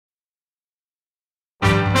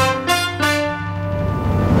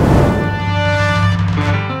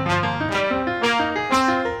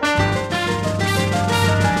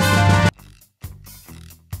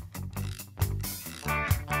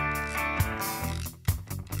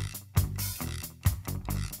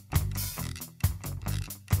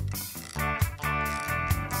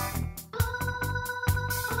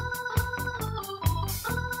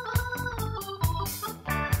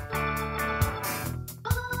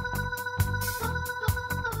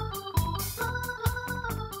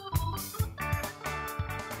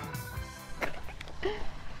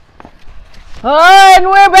Oh, and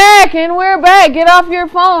we're back. Get off your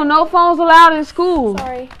phone. No phones allowed in school.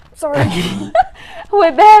 Sorry.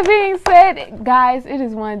 With that being said, guys, it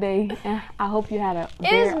is Monday, and I hope you had a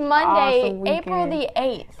very awesome weekend. April the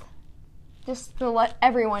 8th. Just to let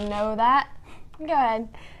everyone know that. Go ahead.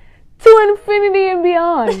 To infinity and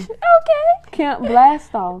beyond. Okay. Camp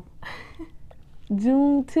Blast Off.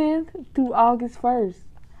 June 10th through August 1st.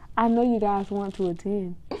 I know you guys want to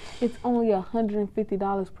attend. It's only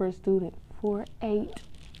 $150 per student for 8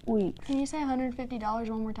 weeks. Can you say $150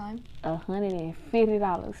 one more time?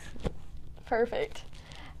 $150. Perfect.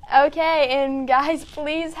 Okay, and guys,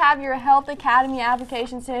 please have your Health Academy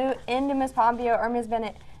applications into Ms. Pompeo or Ms.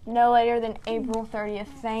 Bennett no later than April 30th.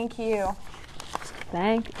 Thank you.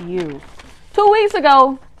 Thank you. 2 weeks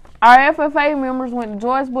ago, our FFA members went to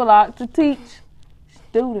Joyce Bullock to teach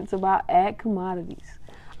students about ag commodities.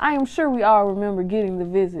 I am sure we all remember getting the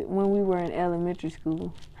visit when we were in elementary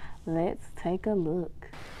school. Let's take a look.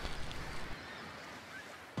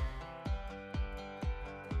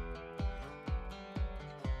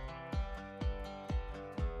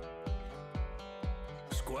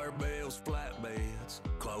 Square bales, flatbeds,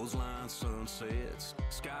 clothesline sunsets,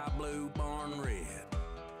 sky blue barn red.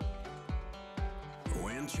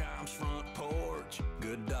 Wind chimes front porch,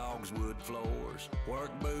 good dogs wood floors,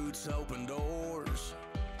 work boots open doors.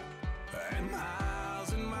 And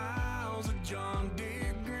miles of John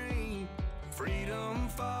Deere green, freedom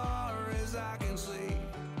far as I can see.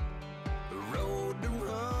 The road to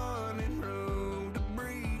run and room to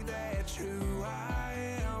breathe, that's who I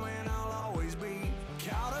am and I'll always be.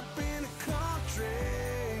 Caught up in a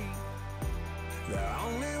country, the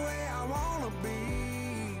only way I wanna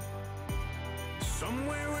be.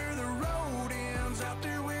 Somewhere where the road ends, out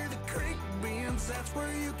there where the creek bends, that's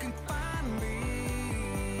where you can find me.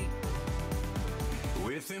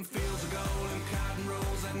 Within fields of gold and cotton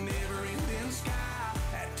rolls, that never-ending sky.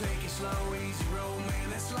 That take it slow, easy road, man,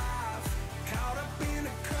 that's life. Caught up in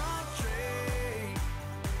the country.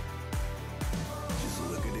 Just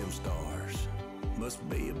look at them stars. Must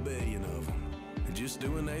be a billion of them. They're just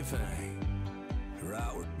doing their thing,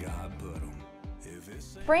 right where God put them.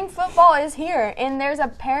 Spring football is here, and there's a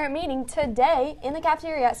parent meeting today in the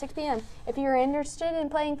cafeteria at 6 p.m. If you're interested in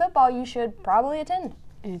playing football, you should probably attend.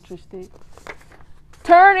 Interested.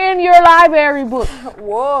 Turn in your library book.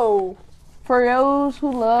 Whoa. For those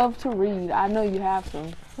who love to read, I know you have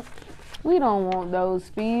some. We don't want those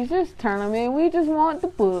fees. Just turn them in. We just want the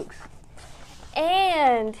books.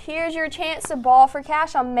 And here's your chance to ball for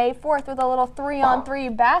cash on May 4th with a little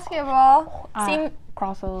 3-on-3 basketball.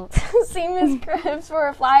 See Ms. Cribs for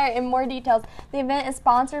a flyer and more details. The event is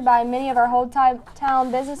sponsored by many of our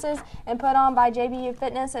hometown businesses and put on by JBU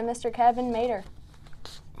Fitness and Mr. Kevin Mater.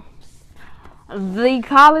 The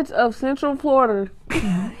College of Central Florida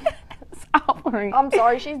is offering I'm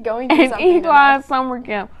sorry, she's going through something. An equine summer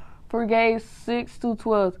camp for grades 6 to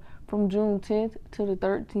 12 from June 10th to the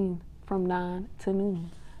 13th from 9 to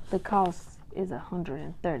noon. The cost is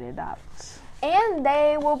 $130. And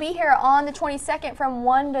they will be here on the 22nd from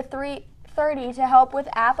 1 to 3:30 to help with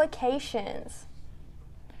applications.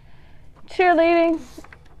 Cheerleading,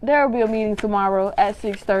 there will be a meeting tomorrow at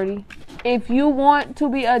 6:30. If you want to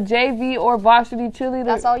be a JV or varsity cheerleader,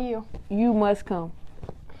 that's all you. You must come.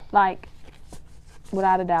 Like,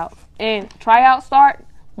 without a doubt. And tryouts start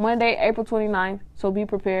Monday, April 29th, so be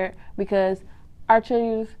prepared because our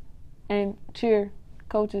cheerleaders and cheer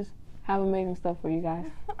coaches have amazing stuff for you guys.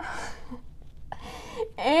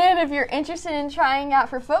 And if you're interested in trying out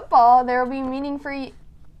for football, there will be a meeting for you.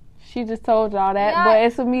 She just told y'all that, but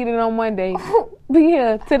it's a meeting on Monday. Be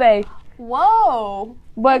here today. Whoa.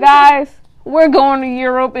 But guys, we're going to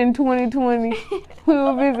Europe in 2020. We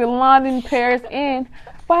will visit London, Paris, and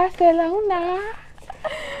Barcelona.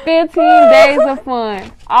 15 days of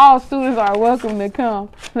fun. All students are welcome to come.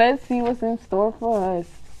 Let's see what's in store for us.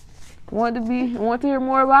 Want to hear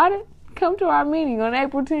more about it? Come to our meeting on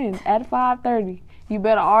April 10th at 5:30. You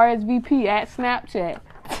better RSVP at Snapchat.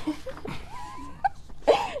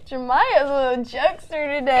 Jemiah's a little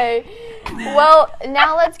jokester today. Well,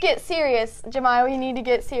 now let's get serious. Jemiah, we need to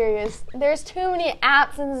get serious. There's too many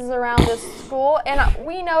absences around this school, and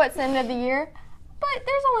we know it's the end of the year, but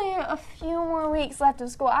there's only a few more weeks left of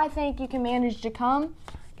school. I think you can manage to come.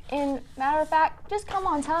 And matter of fact, just come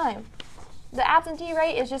on time. The absentee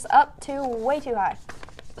rate is just up to way too high.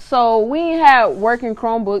 So we had working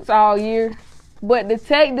Chromebooks all year, but the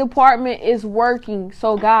tech department is working.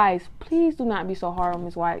 So guys, please do not be so hard on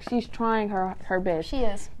Ms. White. She's trying her best. She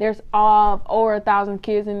is. There's over 1,000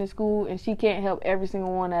 kids in the school, and she can't help every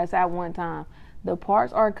single one of us at one time. The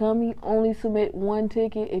parts are coming. Only submit one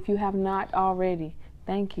ticket if you have not already.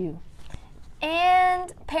 Thank you.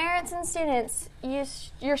 And parents and students,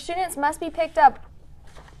 your students must be picked up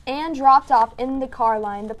and dropped off in the car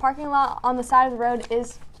line. The parking lot on the side of the road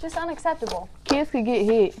is just unacceptable. Kids could get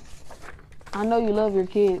hit. I know you love your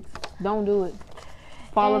kids. Don't do it.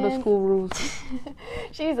 Follow the school rules.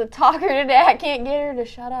 She's a talker today. I can't get her to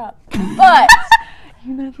shut up. But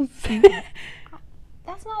You never say that.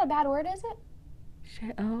 that's not a bad word, is it?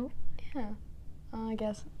 Shut up. Yeah. I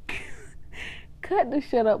guess. Cut the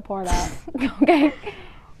shut up part out. Okay.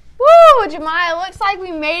 Woo, Jemiah, looks like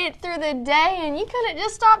we made it through the day and you couldn't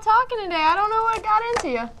just stop talking today. I don't know what got into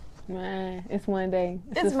you. Man, it's Monday.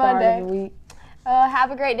 It's the start Monday. of the week.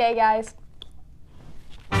 Have a great day, guys.